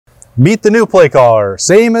Meet the new play caller,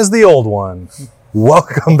 same as the old one.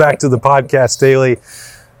 Welcome back to the podcast daily.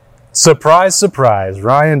 Surprise, surprise.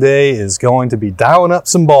 Ryan Day is going to be dialing up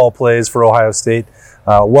some ball plays for Ohio State.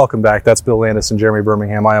 Welcome back. That's Bill Landis and Jeremy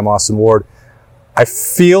Birmingham. I am Austin Ward. I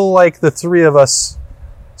feel like the three of us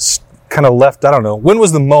kind of left, I don't know. When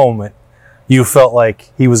was the moment you felt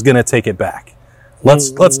like he was going to take it back? Let's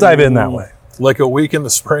dive in that way. Like a week in the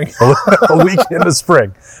spring. A week in the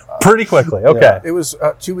spring. Pretty quickly. Okay. Yeah, it was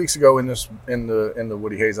 2 weeks ago in the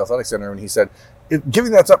Woody Hayes Athletic Center, and he said,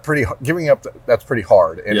 giving up that's pretty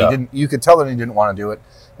hard. And you could tell that he didn't want to do it.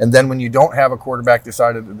 And then when you don't have a quarterback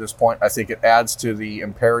decided at this point, I think it adds to the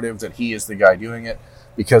imperative that he is the guy doing it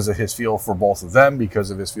because of his feel for both of them,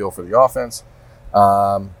 because of his feel for the offense.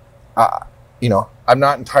 I'm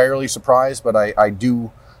not entirely surprised, but I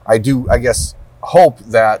do, I guess, hope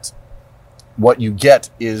that what you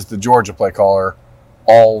get is the Georgia play caller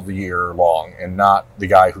all the year long and not the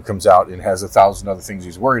guy who comes out and has 1,000 other things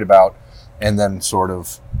he's worried about and then sort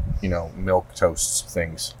of, milk toasts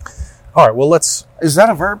things. All right, well, is that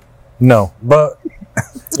a verb? No, but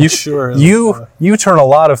you turn a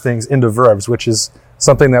lot of things into verbs, which is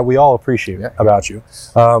something that we all appreciate about you.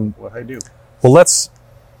 What I do. Well, let's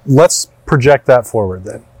project that forward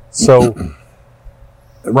then. So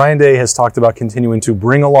Ryan Day has talked about continuing to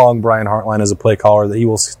bring along Brian Hartline as a play caller, that he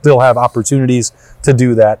will still have opportunities to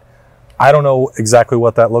do that. I don't know exactly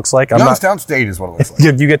what that looks like. Youngstown State is what it looks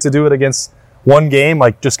like. You get to do it against one game,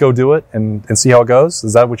 like just go do it and see how it goes?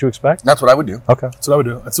 Is that what you expect? That's what I would do. Okay. That's what I would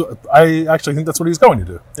do. I actually think that's what he's going to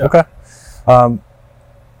do. Yeah. Okay.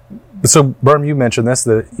 So, Berm, you mentioned this,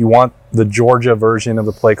 that you want the Georgia version of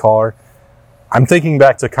the play caller. I'm thinking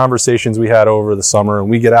back to conversations we had over the summer, and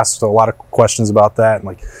we get asked a lot of questions about that. And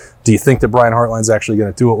like, do you think that Brian Hartline's actually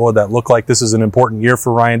going to do it? What would that look like? This is an important year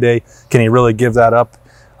for Ryan Day. Can he really give that up?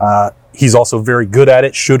 He's also very good at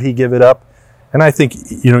it. Should he give it up? And I think,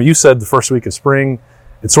 you said the first week of spring,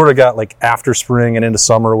 it sort of got like after spring and into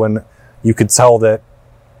summer when you could tell that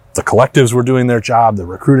the collectives were doing their job, the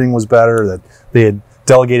recruiting was better, that they had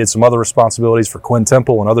delegated some other responsibilities for Quinn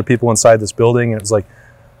Temple and other people inside this building. And it was like,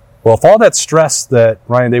 well, if all that stress that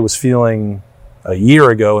Ryan Day was feeling a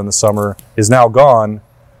year ago in the summer is now gone,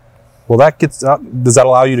 well, does that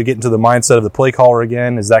allow you to get into the mindset of the play caller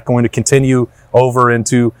again? Is that going to continue over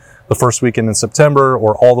into the first weekend in September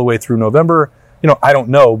or all the way through November? I don't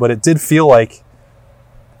know, but it did feel like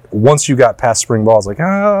once you got past spring ball, it's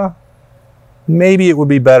like, maybe it would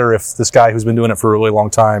be better if this guy who's been doing it for a really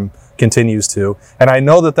long time continues to. And I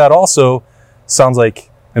know that also sounds like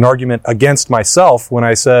an argument against myself when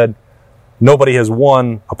I said nobody has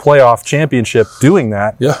won a playoff championship doing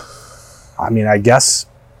that. Yeah. I mean, I guess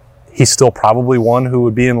he's still probably one who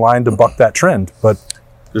would be in line to buck that trend, but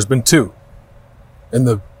there's been two.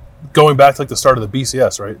 Going back to like the start of the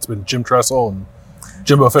BCS, right? It's been Jim Tressel and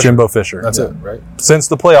Jimbo Fisher. That's it, right? Since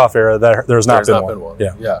the playoff era, there's not been one.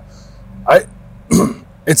 Yeah.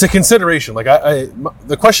 It's a consideration. Like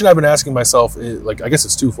the question I've been asking myself is, like, I guess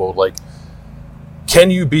it's twofold. Like,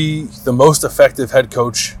 can you be the most effective head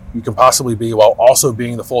coach you can possibly be while also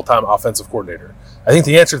being the full-time offensive coordinator? I think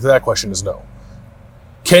the answer to that question is no.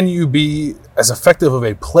 Can you be as effective of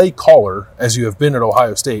a play caller as you have been at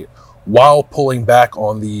Ohio State while pulling back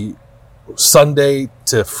on the Sunday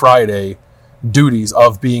to Friday duties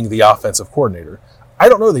of being the offensive coordinator? I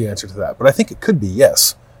don't know the answer to that, but I think it could be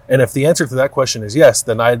yes. And if the answer to that question is yes,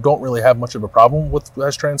 then I don't really have much of a problem with what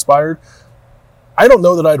has transpired. I don't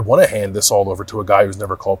know that I'd want to hand this all over to a guy who's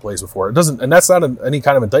never called plays before. It doesn't, and that's not any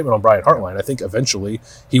kind of indictment on Brian Hartline. I think eventually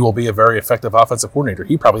he will be a very effective offensive coordinator.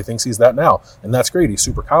 He probably thinks he's that now, and that's great. He's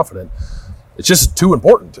super confident. It's just too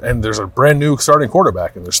important, and there's a brand new starting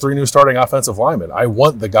quarterback, and there's 3 new starting offensive linemen. I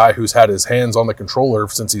want the guy who's had his hands on the controller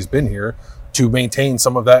since he's been here to maintain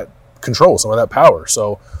some of that control, some of that power.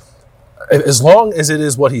 So as long as it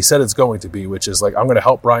is what he said it's going to be, which is like, I'm going to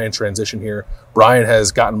help Brian transition here. Brian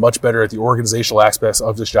has gotten much better at the organizational aspects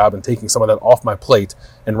of this job and taking some of that off my plate,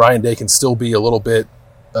 and Ryan Day can still be a little bit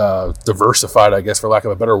diversified, I guess, for lack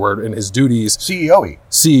of a better word, in his duties.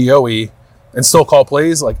 CEO-y. And still call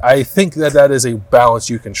plays. Like, I think that is a balance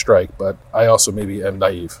you can strike, but I also maybe am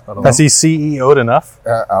naive. I don't know. Has he CEO'd enough?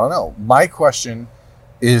 I don't know. My question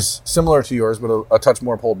is similar to yours, but a touch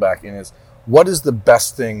more pulled back in is, what is the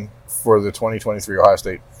best thing for the 2023 Ohio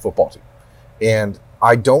State football team? And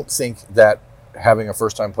I don't think that having a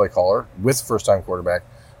first-time play caller with first-time quarterback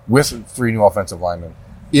with 3 new offensive linemen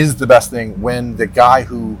is the best thing when the guy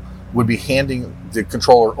who would be handing the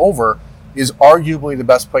controller over is arguably the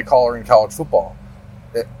best play caller in college football,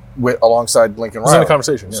 alongside Lincoln Riley. It's in the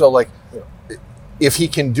conversation. Yeah. So, if he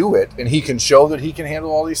can do it and he can show that he can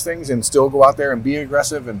handle all these things and still go out there and be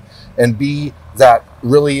aggressive and be that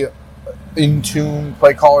really in tune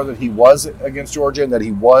play caller that he was against Georgia and that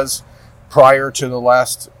he was prior to the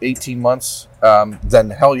last 18 months,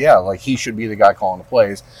 then hell yeah, like he should be the guy calling the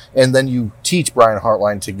plays. And then you teach Brian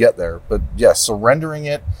Hartline to get there. But yes, surrendering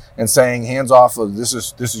it and saying hands off of this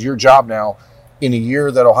is your job now in a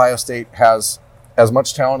year that Ohio State has as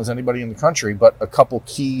much talent as anybody in the country, but a couple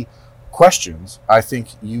key questions, I think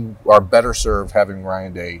you are better served having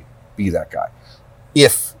Ryan Day be that guy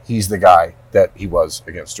if he's the guy that he was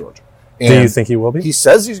against Georgia. And do you think he will be? He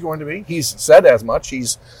says he's going to be. He's said as much.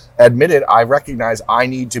 He's admitted, I recognize I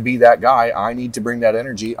need to be that guy. I need to bring that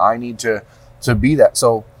energy. I need to be that.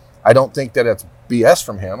 So I don't think that it's BS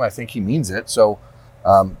from him. I think he means it. So,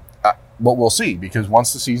 but we'll see, because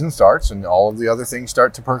once the season starts and all of the other things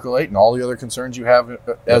start to percolate and all the other concerns you have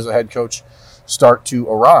as a head coach start to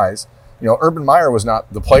arise, you know, Urban Meyer was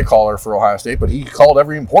not the play caller for Ohio State, but he called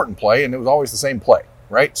every important play, and it was always the same play,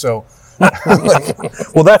 right? So,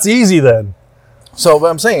 well, that's easy then. So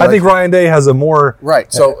what I'm saying, I think Ryan Day has a more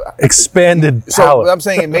expanded palette. So I'm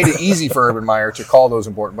saying it made it easy for Urban Meyer to call those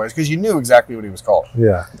important plays because you knew exactly what he was calling.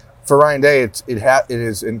 Yeah. For Ryan Day, it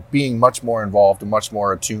is in being much more involved and much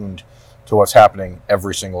more attuned to what's happening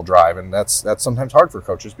every single drive, and that's sometimes hard for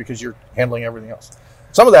coaches because you're handling everything else.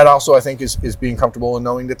 Some of that also, I think, is being comfortable and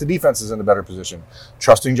knowing that the defense is in a better position,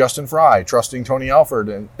 trusting Justin Fry, trusting Tony Alford,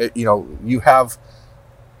 and you have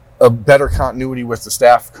a better continuity with the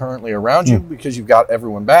staff currently around you because you've got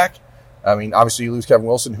everyone back. I mean, obviously you lose Kevin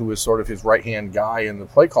Wilson, who is sort of his right-hand guy in the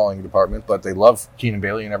play calling department, but they love Keenan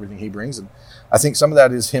Bailey and everything he brings. And I think some of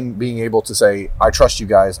that is him being able to say, I trust you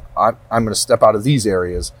guys. I'm going to step out of these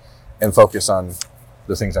areas and focus on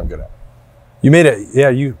the things I'm good at.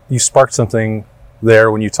 You sparked something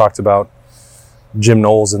there when you talked about Jim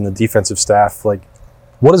Knowles and the defensive staff. Like,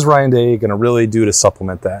 what is Ryan Day going to really do to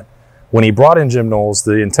supplement that? When he brought in Jim Knowles,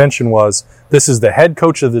 the intention was this is the head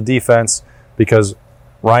coach of the defense because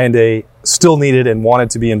Ryan Day still needed and wanted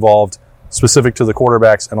to be involved specific to the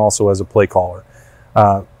quarterbacks and also as a play caller.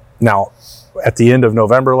 Now, at the end of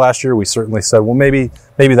November last year, we certainly said, well, maybe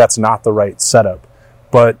that's not the right setup.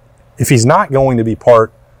 But if he's not going to be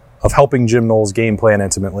part of helping Jim Knowles game plan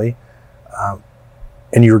intimately,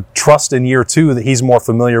 and you trust in year two that he's more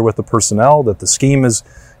familiar with the personnel, that the scheme is,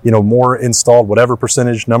 more installed, whatever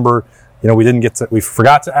percentage number, we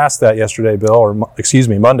forgot to ask that yesterday, Bill, or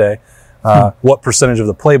Monday, what percentage of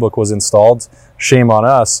the playbook was installed. Shame on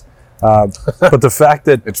us. But the fact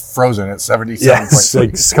that it's frozen at 77.6. Yes,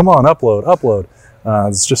 like, come on, upload.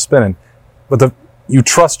 It's just spinning. But you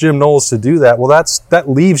trust Jim Knowles to do that. Well, that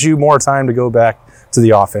leaves you more time to go back to the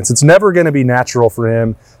offense. It's never going to be natural for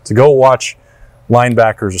him to go watch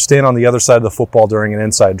linebackers or stand on the other side of the football during an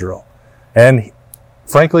inside drill. And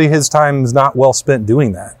frankly, his time is not well spent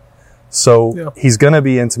doing that. So he's going to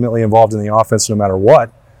be intimately involved in the offense no matter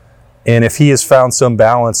what. And if he has found some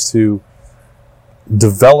balance to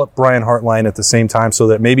develop Brian Hartline at the same time so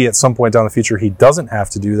that maybe at some point down the future he doesn't have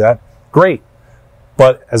to do that, great.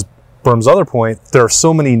 But as Berm's other point, there are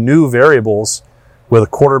so many new variables with a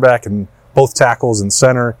quarterback and both tackles and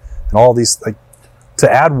center and all these, like,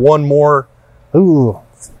 to add one more gamble,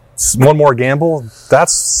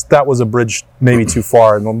 that was a bridge maybe too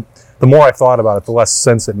far. And the more I thought about it, the less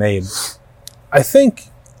sense it made. I think,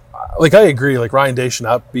 I agree, Ryan Day should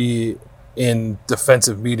not be in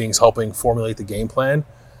defensive meetings helping formulate the game plan.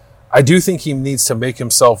 I do think he needs to make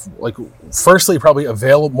himself, firstly, probably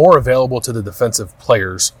more available to the defensive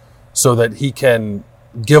players so that he can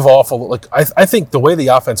give off I think the way the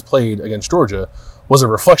offense played against Georgia was a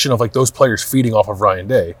reflection of those players feeding off of Ryan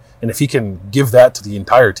Day. And if he can give that to the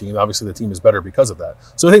entire team, obviously the team is better because of that.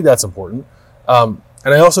 So I think that's important. And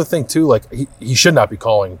I also think too, he should not be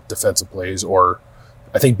calling defensive plays or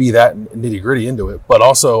I think be that nitty gritty into it. But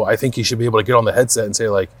also I think he should be able to get on the headset and say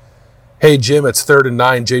hey Jim, it's 3rd and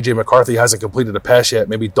 9. JJ McCarthy hasn't completed a pass yet.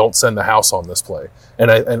 Maybe don't send the house on this play.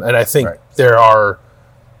 And I think there are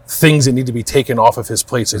things that need to be taken off of his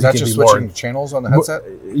plate so is he that can just be switching more channels on the headset?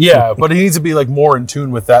 Yeah, but he needs to be more in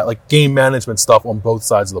tune with that game management stuff on both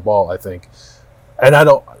sides of the ball, I think. And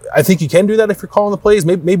I think you can do that if you're calling the plays.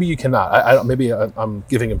 Maybe you cannot. I'm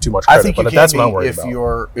giving him too much credit. I think but that's what I'm worried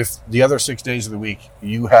about. If the other 6 days of the week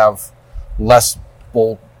you have less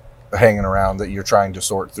bull hanging around that you're trying to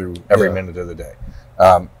sort through every minute of the day.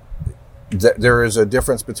 There is a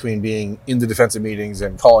difference between being in the defensive meetings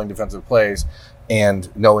and calling defensive plays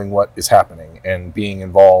and knowing what is happening and being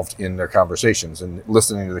involved in their conversations and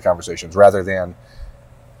listening to the conversations rather than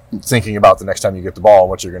thinking about the next time you get the ball,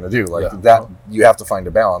 what you're going to do. That you have to find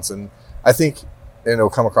a balance. And I think it'll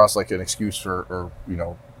come across like an excuse for,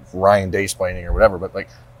 or, Ryan Day-splaining or whatever, but like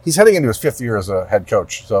he's heading into his 5th year as a head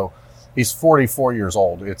coach. So he's 44 years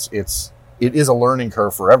old. It is a learning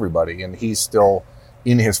curve for everybody, and he's still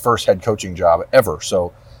in his first head coaching job ever.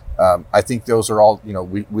 So I think those are all,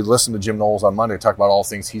 we listened to Jim Knowles on Monday talk about all the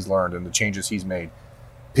things he's learned and the changes he's made.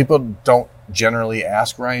 People don't generally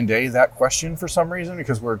ask Ryan Day that question for some reason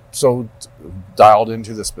because we're so dialed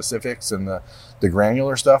into the specifics and the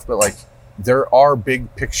granular stuff. But like there are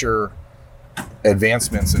big picture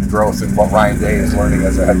advancements and growth in what Ryan Day is learning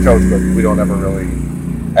as a head coach, but we don't ever really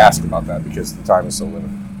ask about that because the time is so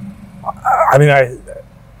limited. I mean,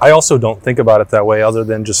 I also don't think about it that way other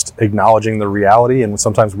than just acknowledging the reality. And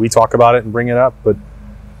sometimes we talk about it and bring it up, but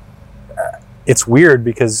it's weird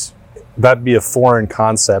because that'd be a foreign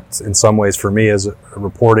concept in some ways for me as a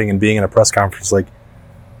reporting and being in a press conference. Like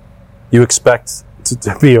you expect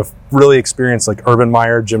to be a really experienced, like Urban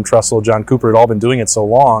Meyer, Jim Tressel, John Cooper had all been doing it so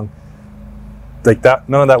long. Like that,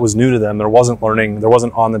 none of that was new to them. There wasn't learning. There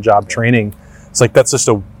wasn't on the job training. It's like, that's just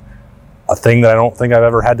a thing that I don't think I've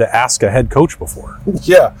ever had to ask a head coach before.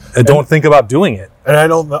 Yeah. I don't think about doing it. And I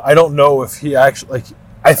don't know if he actually,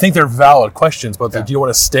 I think they're valid questions, but do you want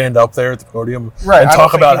to stand up there at the podium and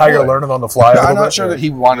talk about how you're learning on the fly? I'm not sure that he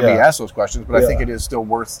wanted to be asked those questions, but I think it is still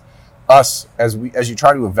worth us as you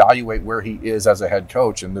try to evaluate where he is as a head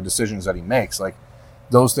coach and the decisions that he makes. Like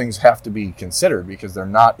those things have to be considered because they're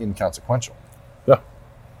not inconsequential. Yeah,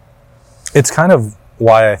 it's kind of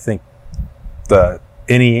why I think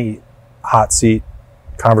any hot seat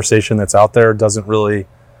conversation that's out there doesn't really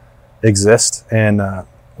exist, and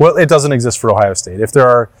it doesn't exist for Ohio State.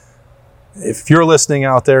 If you're listening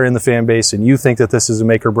out there in the fan base and you think that this is a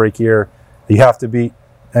make or break year, you have to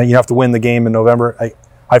win the game in November.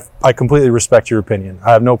 I completely respect your opinion.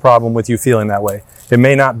 I have no problem with you feeling that way. It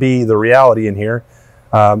may not be the reality in here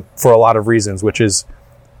for a lot of reasons, which is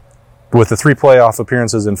with the 3 playoff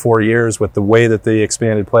appearances in 4 years, with the way that the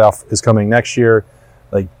expanded playoff is coming next year,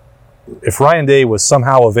 like if Ryan Day was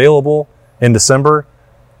somehow available in December,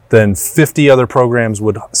 then 50 other programs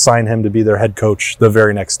would sign him to be their head coach the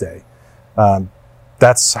very next day.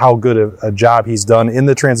 That's how good a job he's done in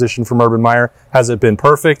the transition from Urban Meyer. Has it been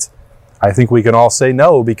perfect? I think we can all say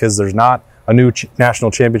no, because there's not a new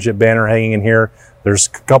national championship banner hanging in here. There's a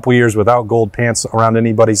couple years without gold pants around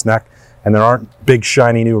anybody's neck, and there aren't big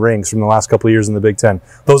shiny new rings from the last couple of years in the Big Ten.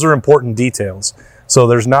 Those are important details. So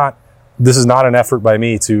this is not an effort by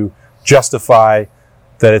me to justify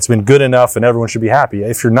that it's been good enough and everyone should be happy.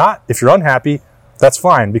 If you're unhappy, that's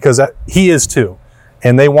fine, because he is too.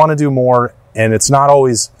 And they want to do more, and it's not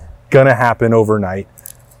always going to happen overnight.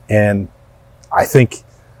 And I think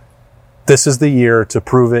this is the year to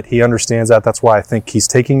prove it. He understands that. That's why I think he's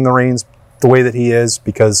taking the reins the way that he is,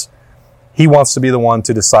 because he wants to be the one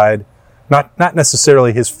to decide not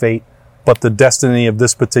necessarily his fate, but the destiny of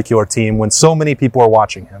this particular team when so many people are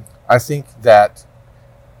watching him. I think that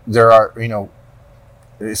there are,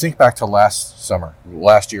 think back to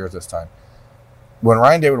last year at this time. When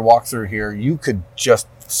Ryan Day would walk through here, you could just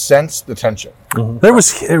sense the tension. Mm-hmm.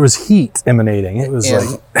 There was heat emanating. It was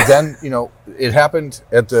then, it happened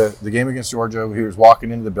at the game against Georgia. He was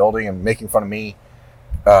walking into the building and making fun of me,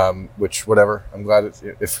 which, whatever. I'm glad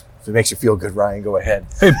if it makes you feel good, Ryan, go ahead.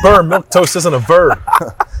 Hey, Burr, milquetoast isn't a verb.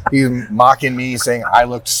 He's mocking me, saying I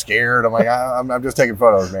looked scared. I'm like, I'm just taking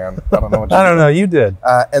photos, man. I don't know what I don't know. You did.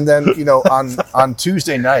 And then, on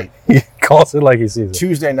Tuesday night. He calls it like he sees it.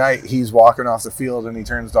 Tuesday night, he's walking off the field, and he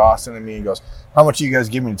turns to Austin and me and goes, how much do you guys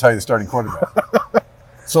give me to tell you the starting quarterback?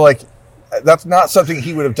 So, that's not something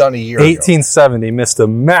he would have done a year ago. 1870 missed a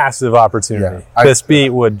massive opportunity. Yeah, this beat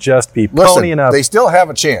would just be ponying up. They still have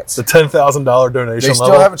a chance. The $10,000 donation They still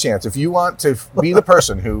level. have a chance. If you want to be the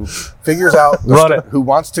person who figures out, who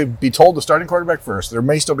wants to be told the starting quarterback first, there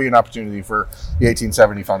may still be an opportunity for the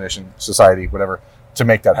 1870 Foundation Society, whatever, to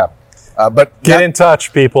make that happen. But get in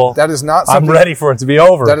touch, people. That is not something. I'm ready for it to be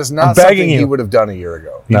over. That is not something he would have done a year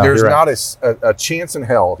ago. No, There's not a chance in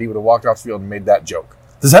hell he would have walked off the field and made that joke.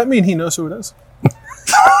 Does that mean he knows who it is?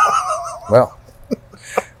 Well,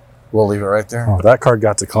 we'll leave it right there. Oh, that card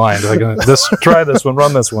got declined. Try this one.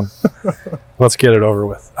 Run this one. Let's get it over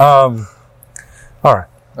with. All right.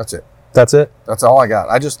 That's it. That's it? That's all I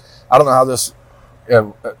got. I don't know how this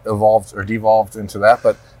evolved or devolved into that,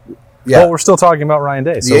 but yeah. Well, we're still talking about Ryan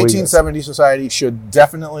Day. The 1870 Society should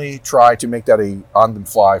definitely try to make that a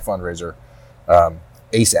on-the-fly fundraiser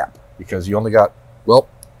ASAP, because you only got,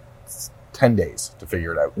 10 days to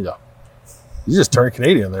figure it out. Yeah. You just turned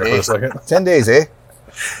Canadian there for a second. 10 days, eh?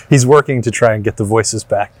 He's working to try and get the voices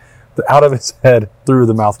back out of his head through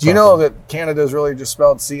the mouth. Do you know that Canada is really just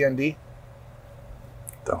spelled CND?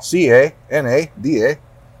 though. CANADA.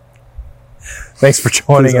 Thanks for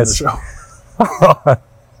joining us on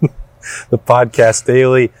the podcast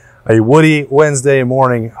daily. A woody Wednesday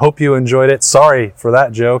morning. Hope you enjoyed it. Sorry for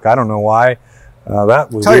that joke. I don't know why.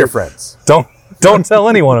 That was Tell weird. your friends. Don't tell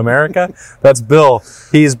anyone, America. That's Bill.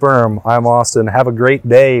 He's Berm. I'm Austin. Have a great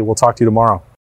day. We'll talk to you tomorrow.